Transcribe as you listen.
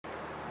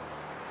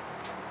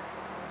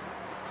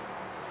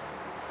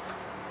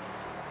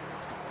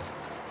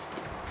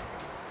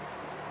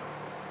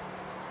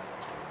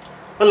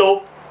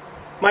Hello,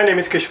 my name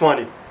is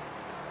Keshwani.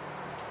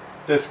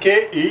 That's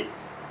Keshwani,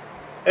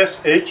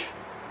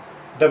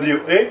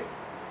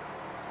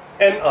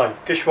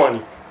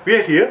 Keshwani. We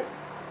are here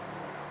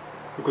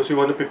because we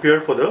want to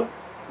prepare for the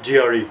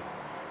GRE.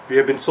 We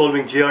have been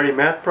solving GRE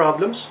math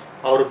problems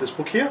out of this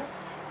book here,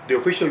 the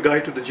official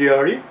guide to the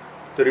GRE,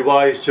 the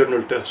revised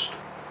journal test.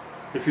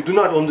 If you do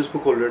not own this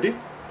book already,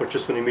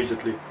 purchase one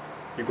immediately.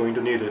 You're going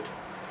to need it.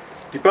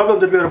 The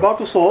problem that we are about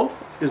to solve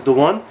is the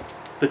one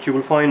that you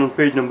will find on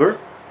page number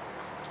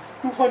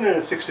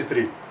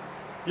 263.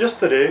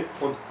 Yesterday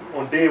on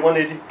day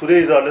 180, today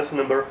is our lesson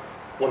number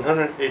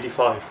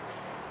 185.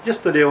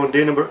 Yesterday on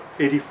day number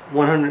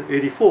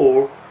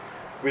 184,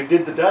 we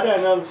did the data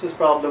analysis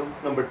problem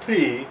number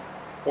 3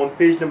 on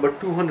page number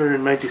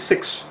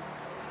 296.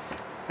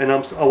 And I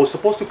was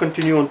supposed to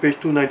continue on page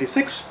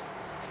 296,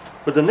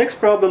 but the next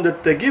problem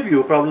that they give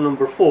you, problem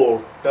number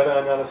 4, data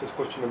analysis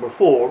question number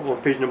 4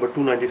 on page number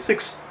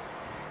 296,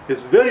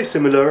 is very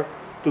similar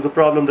to the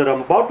problem that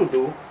I'm about to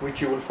do, which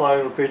you will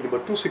find on page number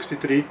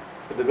 263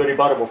 at the very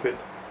bottom of it.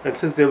 And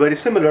since they're very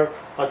similar,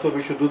 I thought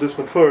we should do this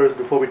one first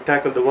before we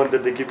tackle the one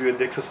that they give you in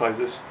the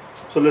exercises.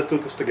 So let's do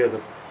this together.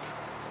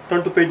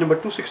 Turn to page number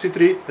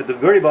 263. At the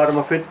very bottom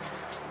of it,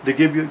 they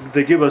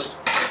give us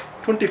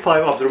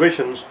 25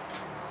 observations,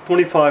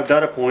 25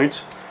 data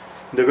points.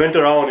 They went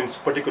around in this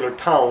particular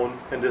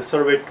town and they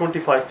surveyed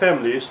 25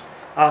 families,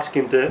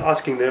 asking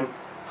them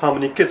how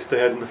many kids they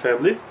had in the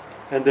family,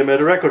 and they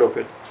made a record of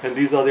it. And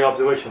these are the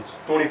observations,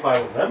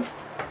 25 of them.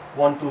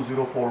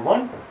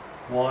 12041,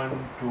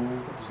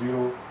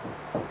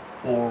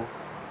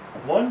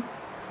 12041,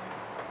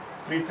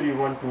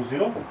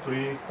 33120,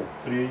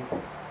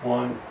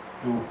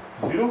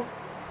 33120,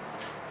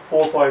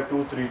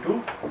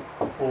 45232,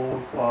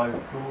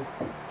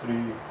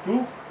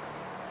 45232,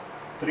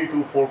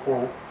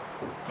 3244,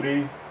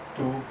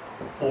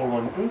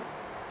 32412,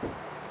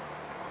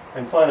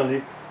 and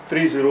finally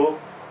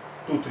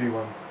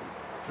 30231,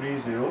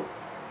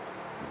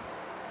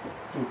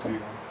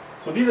 30231.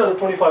 So these are the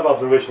 25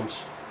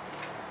 observations.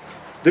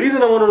 The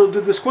reason I want to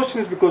do this question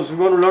is because we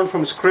want to learn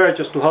from scratch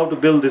as to how to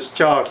build these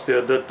charts.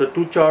 The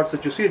two charts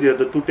that you see there,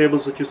 the two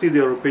tables that you see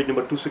there on page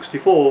number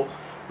 264,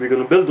 we're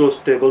going to build those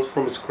tables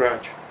from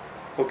scratch.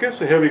 Okay,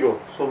 so here we go.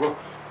 So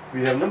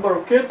we have number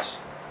of kids,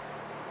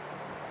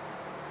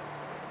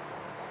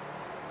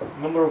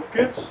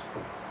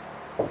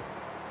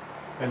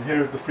 and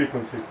here is the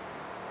frequency.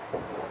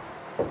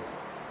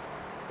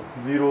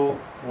 0,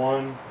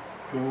 1,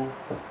 2,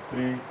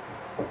 3,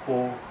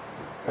 4,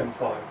 and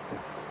 5.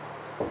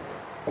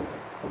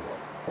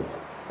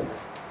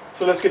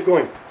 So let's get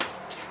going.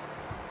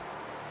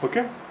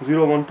 Okay,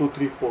 0, 1, 2,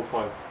 3, 4,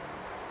 5.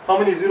 How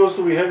many zeros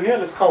do we have here?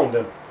 Let's count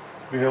them.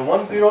 We have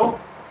 1 0,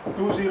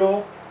 2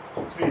 0,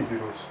 3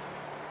 zeros.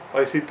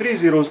 I see 3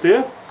 zeros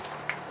there.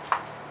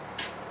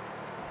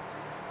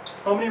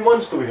 How many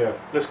ones do we have?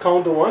 Let's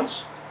count the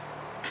ones.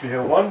 We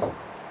have 1,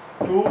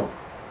 2,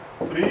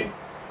 3.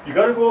 You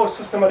got to go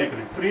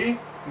systematically. 3,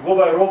 go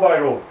by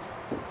row.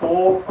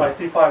 4, I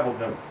see 5 of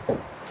them.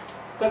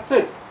 That's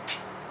it.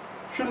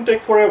 Shouldn't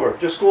take forever.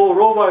 Just go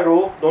row by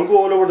row. Don't go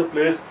all over the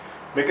place.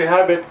 Make a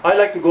habit. I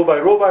like to go by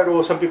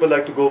row. Some people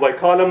like to go by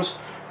columns.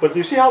 But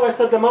you see how I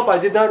set them up? I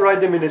did not write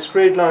them in a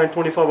straight line,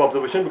 25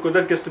 observation, because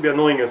that gets to be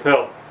annoying as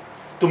hell.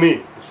 To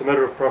me, it's a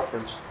matter of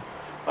preference.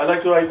 I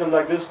like to write them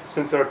like this.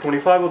 Since there are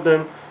 25 of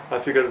them, I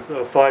figured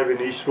 5 in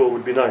each row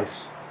would be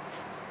nice.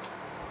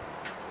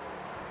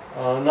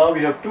 Now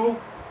we have 2,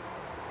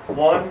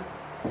 1,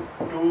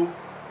 2,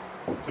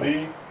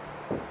 3,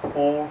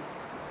 4,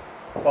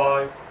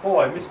 5. Oh,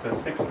 I missed that.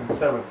 6 and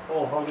 7.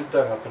 Oh, how did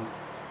that happen?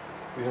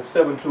 We have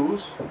 7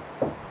 2s,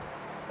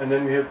 and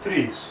then we have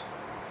 3s.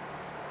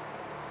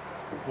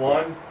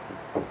 1,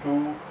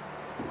 2,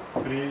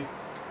 3,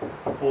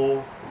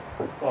 4,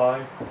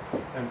 5,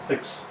 and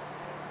 6.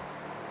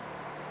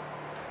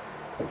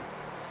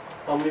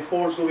 How many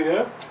 4s do we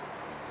have?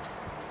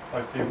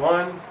 I see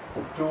 1,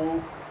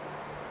 2,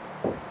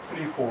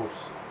 3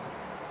 4s.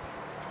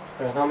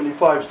 And how many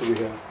 5s do we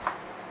have?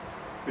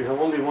 We have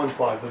only 1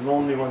 5. There's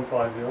only 1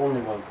 5. There's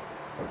only one.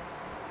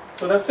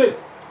 So that's it.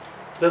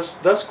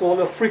 That's called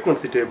a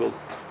frequency table.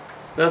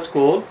 That's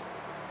called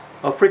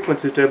a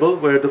frequency table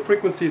where the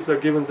frequencies are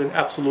given an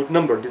absolute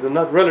number. These are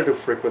not relative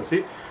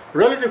frequency.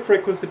 Relative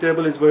frequency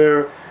table is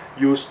where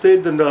you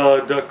state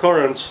the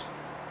occurrence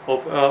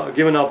of a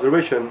given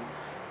observation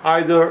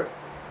either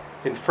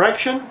in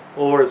fraction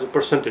or as a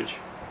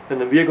percentage. And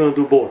then we are going to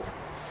do both.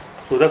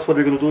 So that's what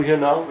we're going to do here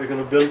now. We're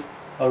going to build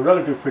a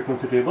relative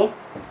frequency table.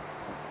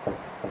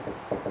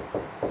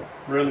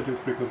 Relative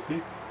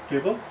frequency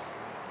table.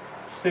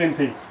 Same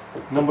thing.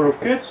 Number of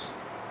kids.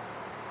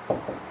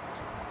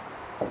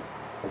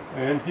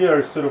 And here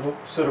instead of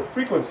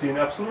frequency in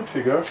absolute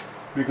figure,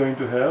 we're going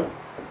to have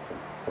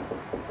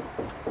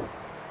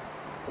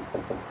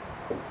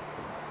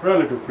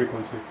relative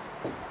frequency.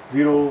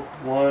 0,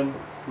 1,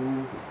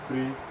 2,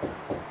 3,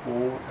 4,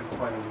 and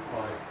finally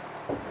 5.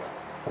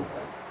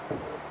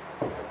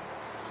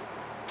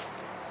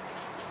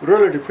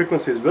 Relative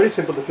frequency is very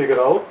simple to figure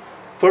out.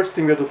 first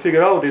thing we have to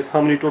figure out is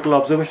how many total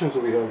observations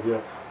do we have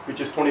here, which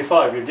is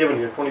 25. We're given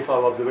here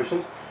 25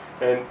 observations,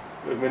 and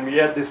when we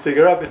add this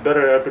figure up, it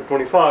better add up to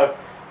 25,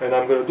 and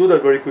I'm going to do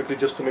that very quickly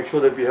just to make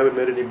sure that we haven't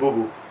made any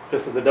boo-boo,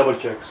 just as a double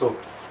check. So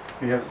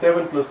we have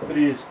 7 plus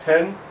 3 is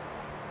 10,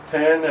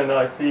 and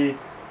I see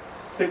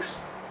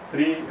 6,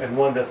 3 and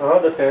 1, that's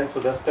another 10,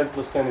 so that's 10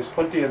 plus 10 is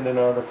 20, and then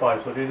another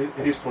 5, so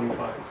it is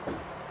 25.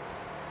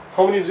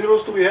 How many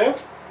zeros do we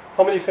have?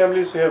 How many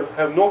families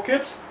have no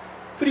kids?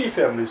 3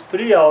 families,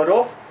 3 out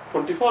of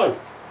 25.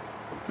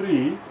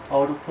 3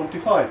 out of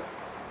 25.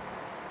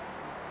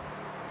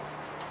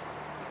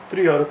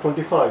 3 out of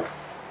 25.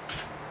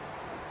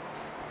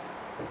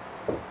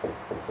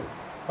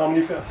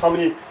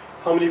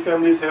 How many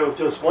families have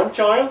just one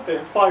child? They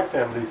have 5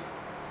 families.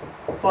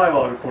 5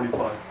 out of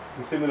 25.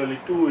 And similarly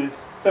 2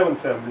 is 7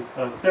 family,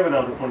 7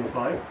 out of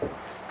 25.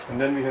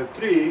 And then we have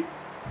 3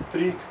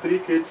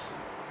 kids.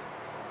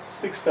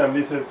 6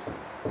 families have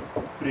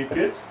 3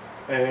 kids,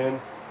 and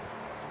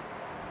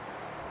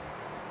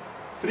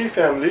 3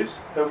 families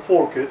have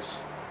 4 kids.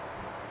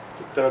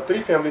 There are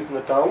 3 families in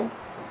the town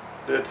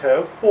that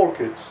have 4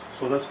 kids,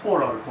 so that's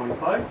 4 out of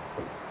 25.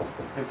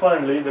 And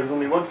finally, there's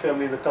only 1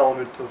 family in the town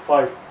with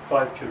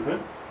 5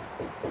 children.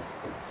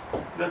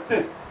 That's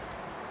it.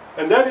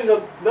 And that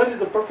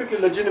is a perfectly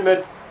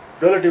legitimate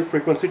relative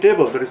frequency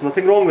table. There is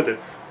nothing wrong with it.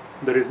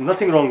 There is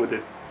nothing wrong with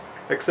it,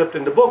 except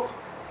in the book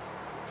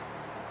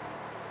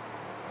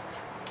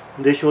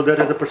they show that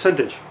as a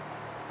percentage,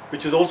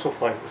 which is also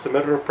fine. It's a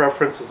matter of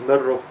preference, it's a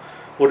matter of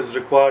what is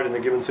required in a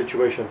given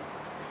situation.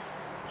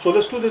 So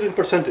let's do that in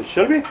percentage,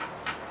 shall we?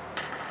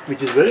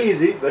 Which is very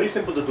easy, very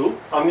simple to do.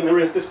 I'm going to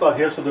erase this part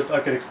here so that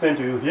I can explain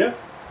to you here.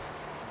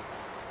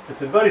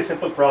 It's a very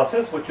simple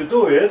process. What you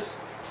do is,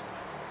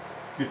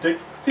 you take,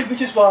 see,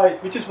 which is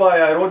why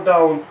I wrote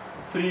down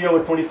 3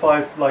 over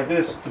 25 like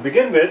this to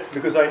begin with,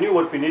 because I knew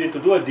what we needed to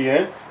do at the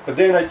end, but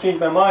then I changed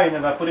my mind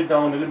and I put it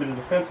down a little bit in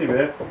a fancy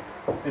way,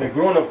 in a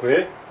grown-up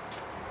way,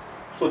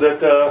 so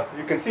that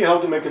you can see how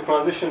to make a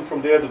transition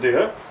from there to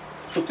there.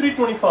 So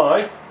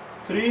 325,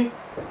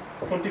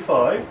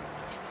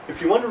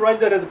 if you want to write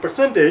that as a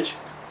percentage,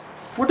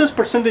 what does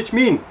percentage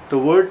mean? The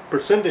word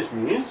percentage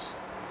means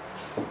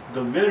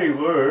the very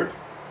word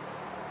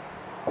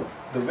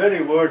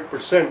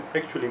percent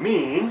actually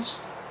means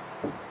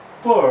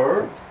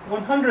per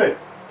 100.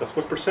 That's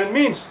what percent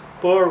means,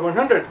 per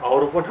 100,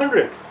 out of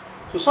 100.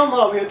 So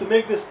somehow we have to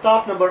make this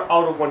top number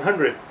out of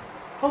 100.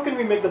 How can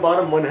we make the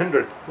bottom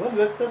 100? Well,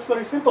 that's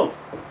very simple.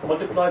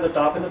 Multiply the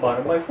top and the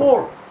bottom by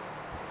 4.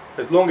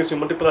 As long as you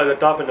multiply the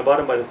top and the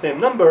bottom by the same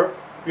number,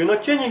 you're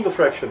not changing the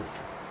fraction.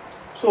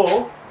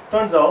 So,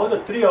 turns out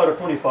that 3 out of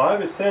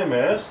 25 is same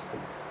as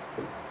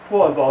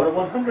 12 out of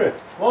 100.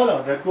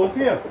 Voila, that goes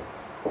here.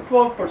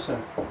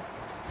 12%.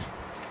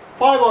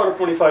 5 out of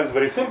 25 is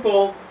very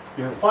simple.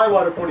 You have 5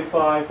 out of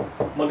 25,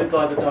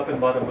 multiply the top and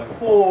bottom by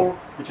 4,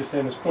 which is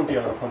same as 20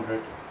 out of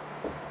 100.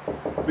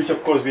 Which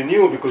of course we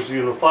knew, because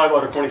 5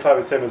 out of 25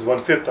 is same as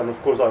 1/5, and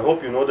of course I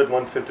hope you know that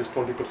 1/5 is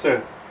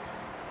 20%.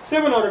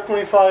 7 out of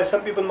 25,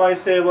 some people might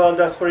say, well,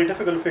 that's very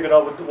difficult to figure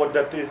out what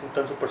that is in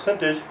terms of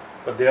percentage,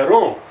 but they are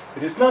wrong.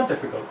 It is not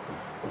difficult.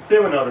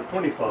 7 out of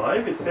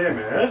 25 is same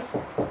as,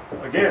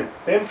 again,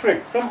 same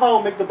trick. Somehow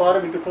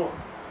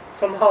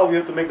we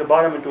have to make the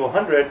bottom into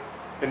 100.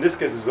 In this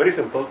case it's very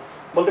simple.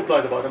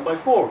 Multiply the bottom by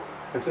 4.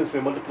 And since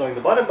we're multiplying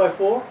the bottom by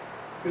 4,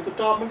 we have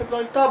to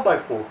multiply the top by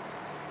 4.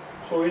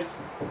 So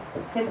it's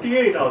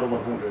 28 out of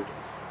 100,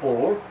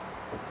 or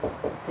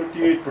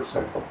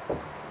 28%.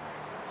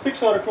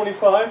 6 out of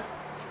 25,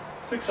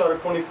 6 out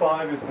of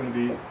 25 is going to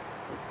be,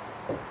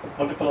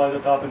 multiply the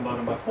top and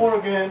bottom by 4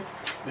 again,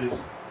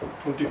 is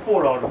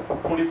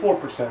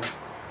 24%.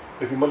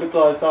 If you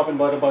multiply the top and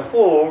bottom by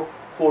 4,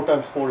 4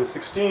 times 4 is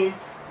 16,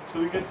 so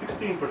you get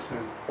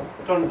 16%.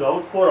 Turns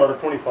out 4 out of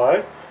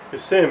 25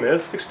 is same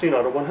as 16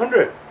 out of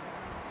 100.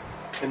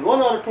 And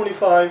 1 out of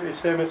 25 is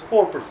same as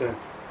 4%.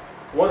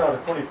 1 out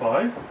of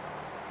 25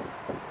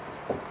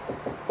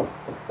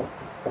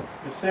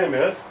 is same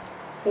as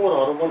 4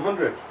 out of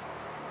 100.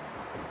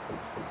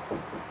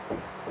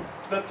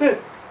 That's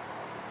it.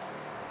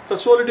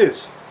 That's all it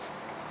is.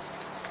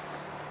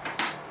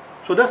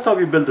 So that's how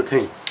we build the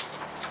thing.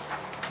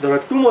 There are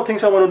 2 more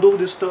things I want to do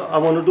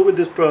with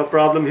this.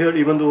 Problem here,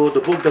 even though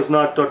the book does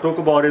not talk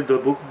about it. The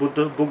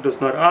book does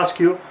not ask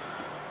you.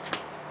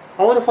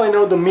 I want to find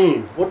out the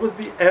mean.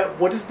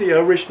 What is the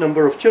average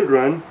number of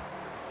children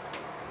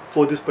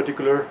for this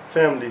particular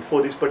family,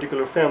 for these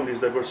particular families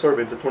that were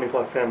surveyed, the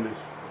 25 families.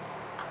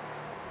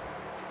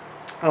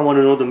 I want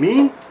to know the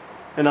mean,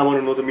 and I want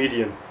to know the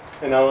median,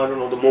 and I want to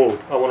know the mode.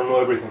 I want to know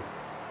everything.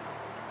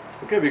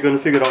 Okay, we're going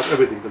to figure out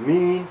everything. The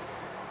mean,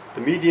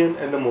 the median,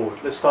 and the mode.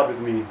 Let's start with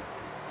mean.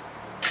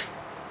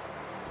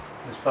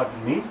 Let's start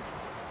with mean.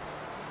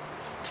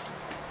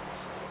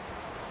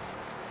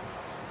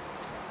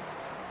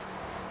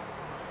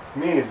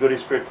 Mean is very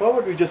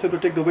straightforward. We just have to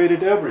take the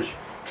weighted average.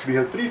 We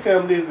have 3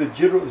 families with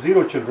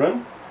 0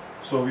 children.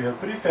 So we have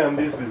 3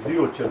 families with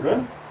 0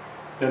 children.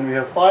 Then we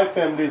have 5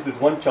 families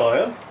with 1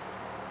 child.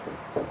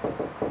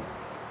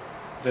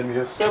 Then we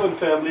have 7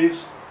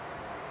 families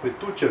with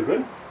 2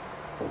 children.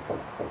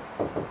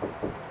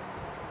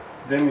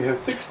 Then we have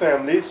 6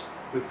 families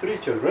with 3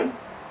 children.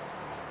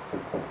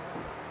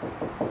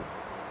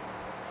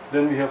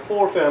 Then we have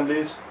 4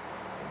 families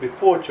with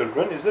 4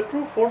 children. Is that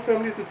true? 4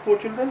 families with 4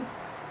 children?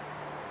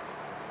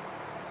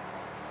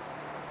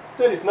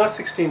 That is not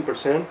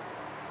 16%.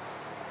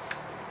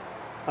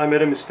 I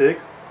made a mistake.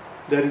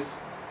 That is,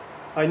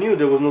 I knew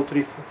there was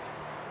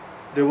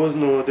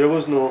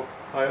no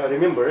I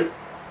remember it.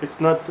 It's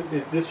not,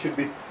 this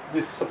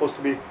is supposed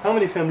to be, how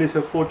many families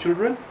have 4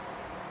 children?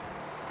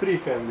 3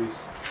 families.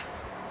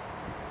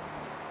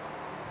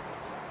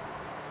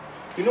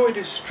 You know, it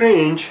is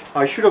strange.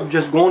 I should have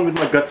just gone with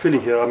my gut feeling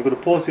here. I'm going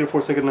to pause here for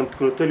a second and I'm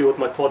going to tell you what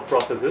my thought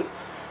process is.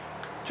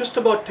 Just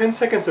about 10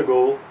 seconds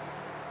ago,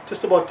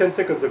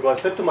 I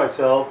said to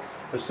myself,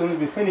 as soon as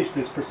we finish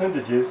these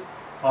percentages,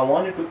 I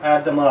wanted to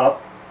add them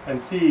up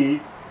and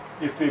see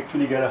if we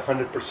actually get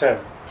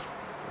 100%.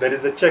 That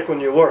is a check on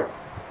your work.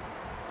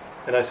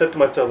 And I said to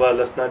myself, well,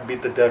 let's not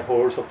beat the dead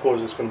horse. Of course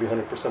it's going to be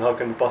 100%. How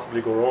can we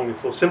possibly go wrong? It's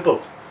so simple.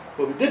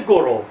 But we did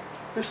go wrong.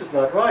 This is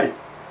not right.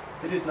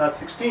 It is not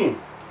 16.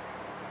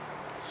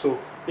 So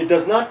it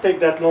does not take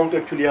that long to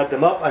actually add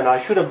them up, and I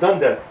should have done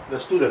that.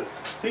 Let's do that.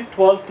 See,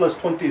 12 plus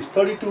 20 is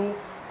 32.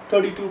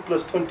 32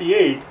 plus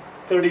 28.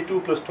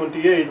 32 plus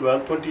 28, well,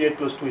 28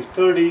 plus 2 is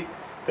 30.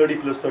 30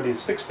 plus 30 is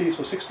 60.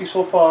 So 60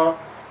 so far.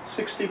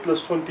 60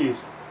 plus 20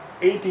 is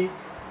 80.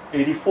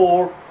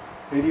 84.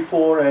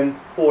 84 and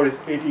 4 is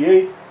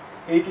 88.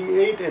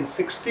 88 and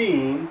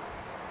 16.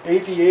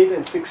 88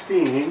 and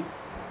 16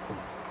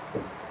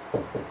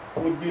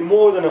 would be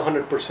more than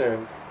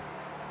 100%.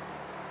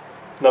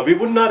 Now we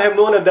would not have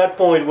known at that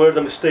point where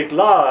the mistake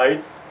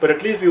lied, but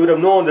at least we would have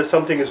known that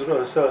something has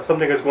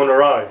gone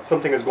awry,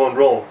 something has gone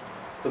wrong.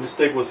 The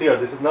mistake was here.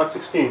 This is not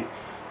 16.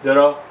 There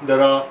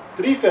are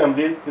 3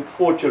 families with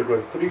 4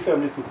 children. 3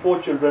 families with 4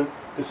 children.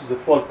 This is a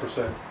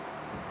 12%.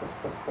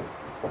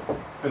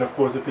 And of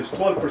course, if it's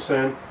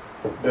 12%,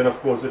 then of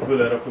course it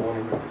will add up to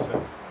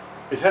 100%.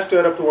 It has to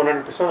add up to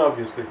 100%,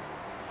 obviously.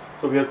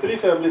 So we have 3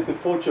 families with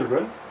 4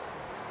 children.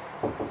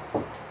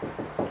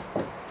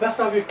 That's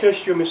how you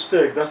catch your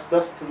mistake. Those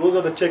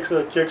are the checks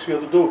you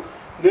have to do.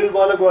 A little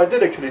while ago I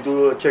did actually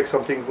check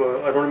something.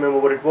 I don't remember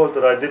what it was,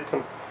 but I did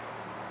some.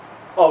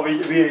 Oh,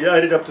 we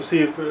added up to see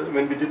if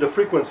when we did the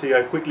frequency,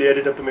 I quickly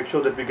added up to make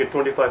sure that we get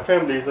 25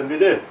 families, and we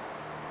did.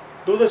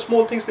 Those are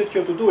small things that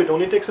you have to do. It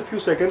only takes a few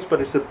seconds, but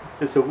it's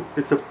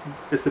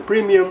a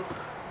premium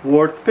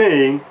worth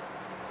paying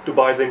to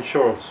buy the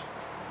insurance.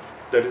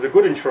 That is a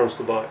good insurance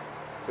to buy.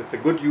 It's a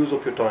good use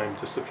of your time.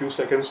 Just a few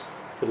seconds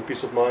for the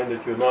peace of mind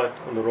that you're not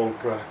on the wrong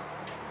track.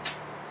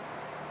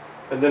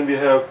 And then we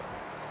have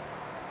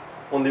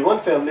only 1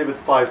 family with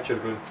 5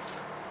 children.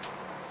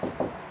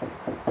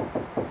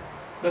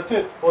 That's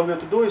it. All we have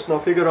to do is now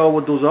figure out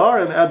what those are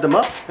and add them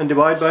up and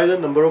divide by the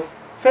number of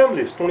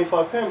families,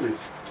 25 families.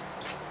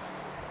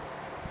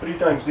 3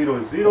 times 0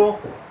 is 0,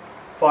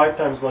 5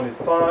 times 1 is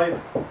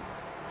 5,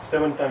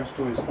 7 times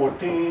 2 is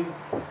 14,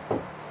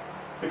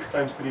 6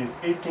 times 3 is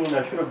 18,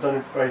 I should have done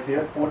it right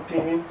here,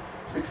 14,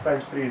 6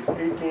 times 3 is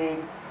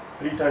 18,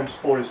 3 times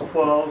 4 is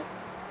 12,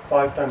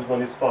 5 times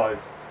 1 is 5.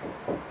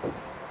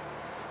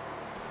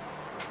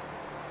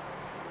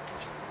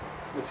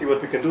 Let's see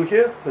what we can do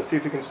here. Let's see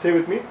if you can stay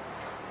with me.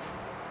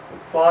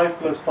 5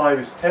 plus 5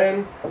 is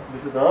 10.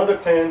 This is another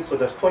 10, so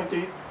that's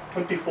 20.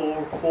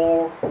 24,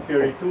 4,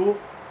 carry 2,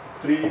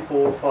 3,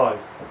 4, 5.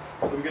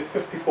 So we get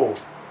 54.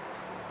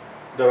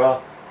 There are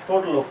a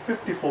total of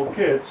 54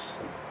 kids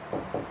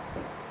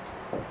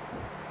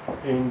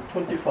in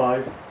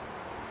 25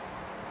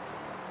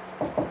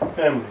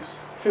 families.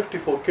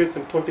 54 kids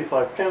in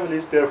 25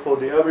 families, therefore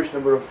the average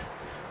number of,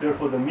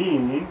 therefore the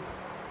mean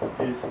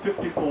is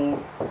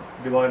 54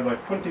 divided by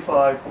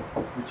 25,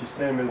 which is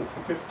same as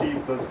 50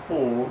 plus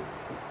 4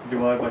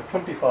 divided by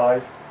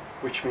 25,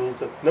 which means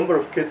the number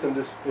of kids in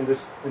this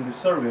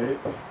survey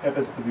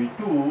happens to be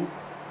 2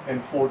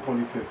 and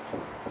 4/25.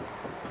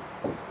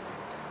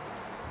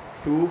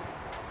 2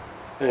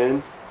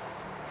 and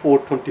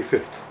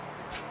 4/25.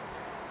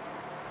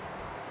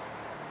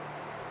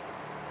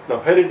 Now,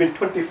 had it been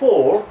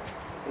 24,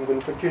 I'm going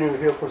to continue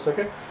here for a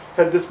second.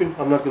 Had this been,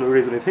 I'm not going to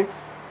erase anything.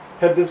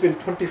 Had this been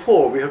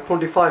 24, we have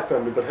 25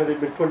 family, but had it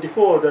been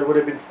 24, that would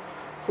have been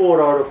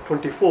 4 out of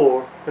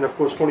 24, and of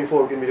course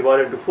 24 can be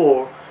divided into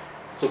 4.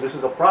 So this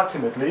is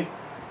approximately,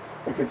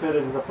 we can say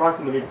that it's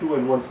approximately 2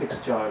 and 1/6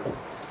 child.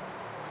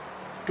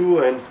 2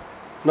 and,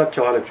 not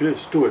child actually,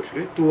 it's 2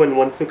 actually, 2 and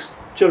 1/6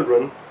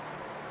 children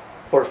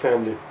per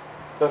family.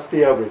 That's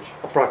the average,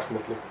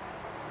 approximately.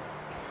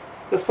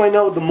 Let's find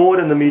out the mode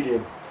and the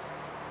median.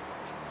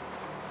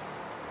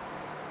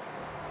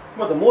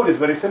 Well, the mode is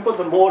very simple.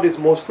 The mode is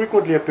most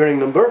frequently appearing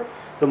number.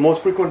 The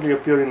most frequently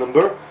appearing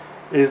number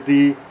is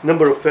the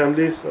number of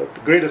families, the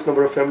greatest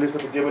number of families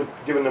with a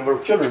given number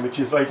of children, which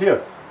is right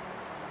here.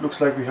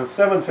 Looks like we have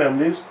 7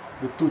 families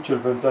with 2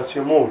 children. That's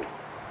your mode.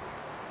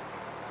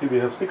 See, we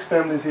have 6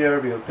 families here.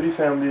 We have 3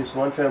 families,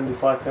 1 family,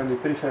 5 family,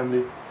 3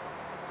 family.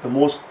 the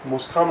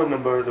most common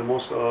number, the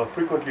most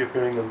frequently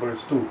appearing number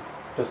is 2.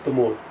 That's the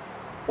mode.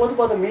 What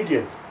about the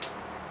median?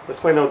 Let's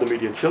find out the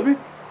median, shall we?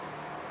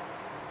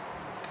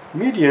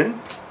 Median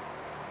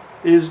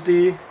is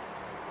the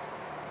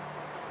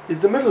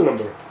middle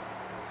number.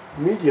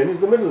 Median is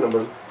the middle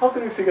number. How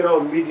can we figure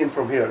out median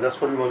from here? That's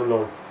what we want to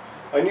learn.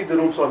 I need the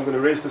room, so I'm going to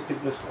raise this thing.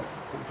 Let's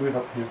do it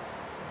up here.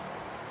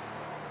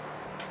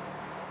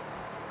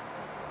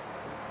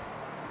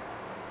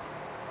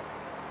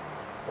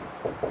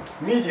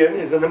 Median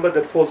is the number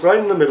that falls right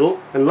in the middle,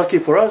 and lucky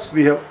for us,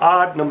 we have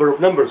odd number of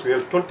numbers. We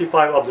have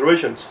 25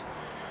 observations.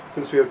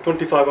 Since we have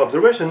 25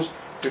 observations,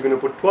 we're going to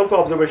put 12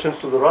 observations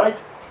to the right.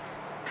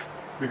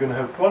 We're going to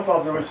have 12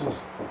 observations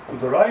to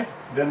the right.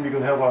 Then we're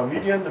going to have our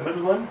median, the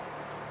middle one.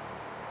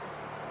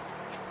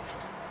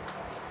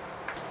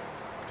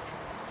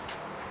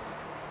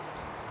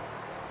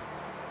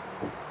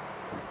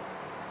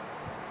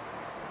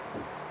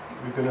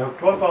 We're going to have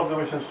 12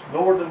 observations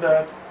lower than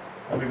that,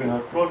 and we're going to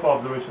have 12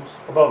 observations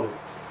above it.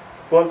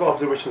 12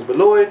 observations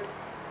below it,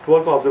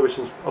 12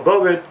 observations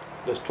above it,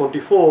 that's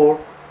 24.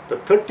 The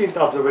 13th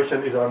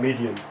observation is our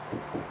median.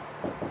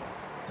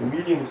 The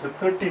median is the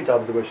 13th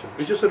observation.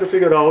 We just have to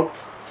figure out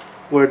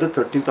where the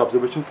 13th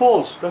observation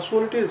falls. That's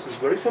what it is. It's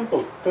very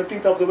simple.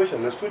 13th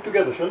observation. Let's do it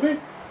together, shall we?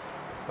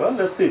 Well,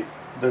 let's see.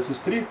 This is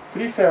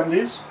three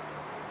families,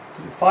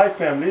 5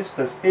 families.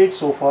 That's 8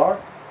 so far.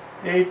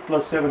 8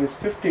 plus 7 is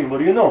 15. What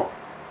do you know?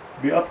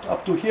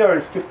 Up to here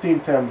is 15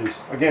 families.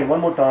 Again, one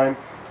more time.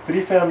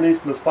 3 families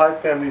plus 5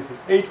 families is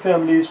 8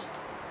 families,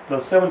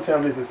 plus 7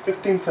 families is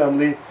 15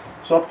 family.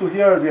 So up to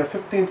here we have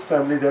 15th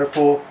family,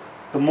 therefore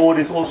the mode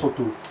is also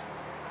 2.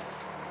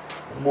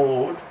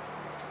 Mode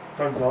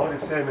turns out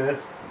is same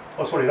as,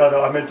 oh sorry, rather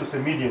I meant to say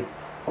median.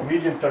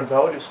 Median turns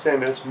out is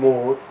same as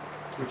mode,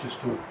 which is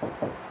 2.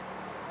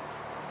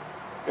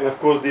 And of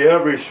course the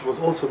average was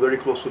also very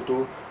close to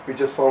 2. We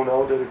just found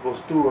out that it was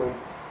 2 and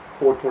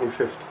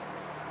 4/25,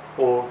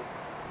 or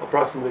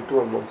approximately 2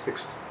 and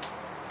 1/6.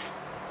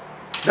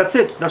 That's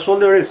it. That's all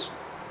there is.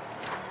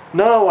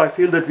 Now I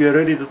feel that we are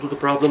ready to do the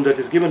problem that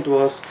is given to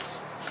us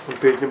on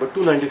page number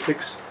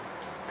 296.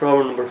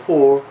 Problem number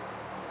 4.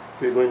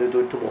 We're going to do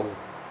it tomorrow.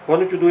 Why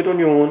don't you do it on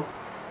your own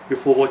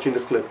before watching the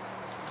clip?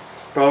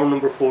 Problem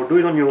number 4. Do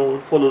it on your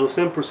own. Follow the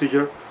same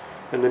procedure,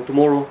 and then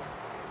tomorrow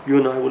you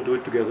and I will do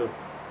it together.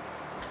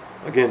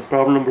 Again,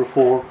 problem number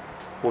 4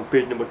 on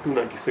page number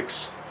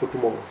 296 for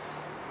tomorrow.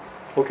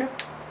 Okay?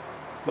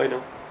 Bye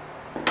now.